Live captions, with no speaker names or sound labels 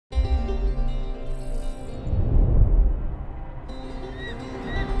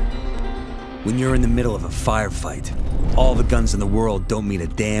When you're in the middle of a firefight, all the guns in the world don't mean a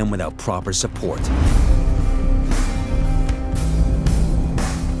damn without proper support.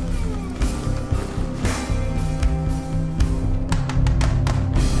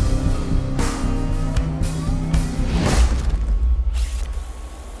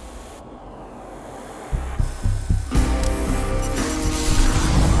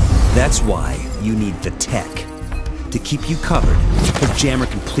 That's why you need the tech. To keep you covered, the jammer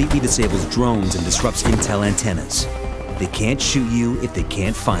completely disables drones and disrupts intel antennas. They can't shoot you if they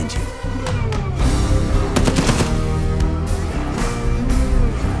can't find you.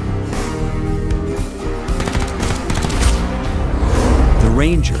 The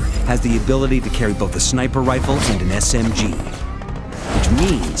Ranger has the ability to carry both a sniper rifle and an SMG, which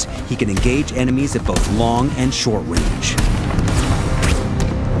means he can engage enemies at both long and short range.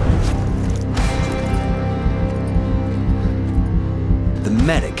 The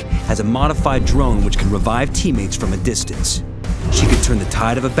medic has a modified drone which can revive teammates from a distance. She could turn the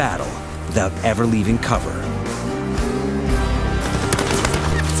tide of a battle without ever leaving cover.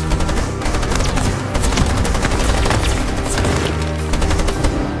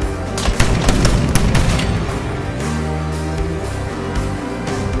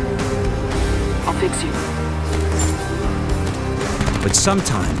 I'll fix you. But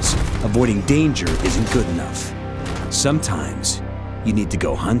sometimes, avoiding danger isn't good enough. Sometimes, you need to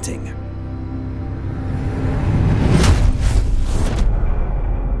go hunting.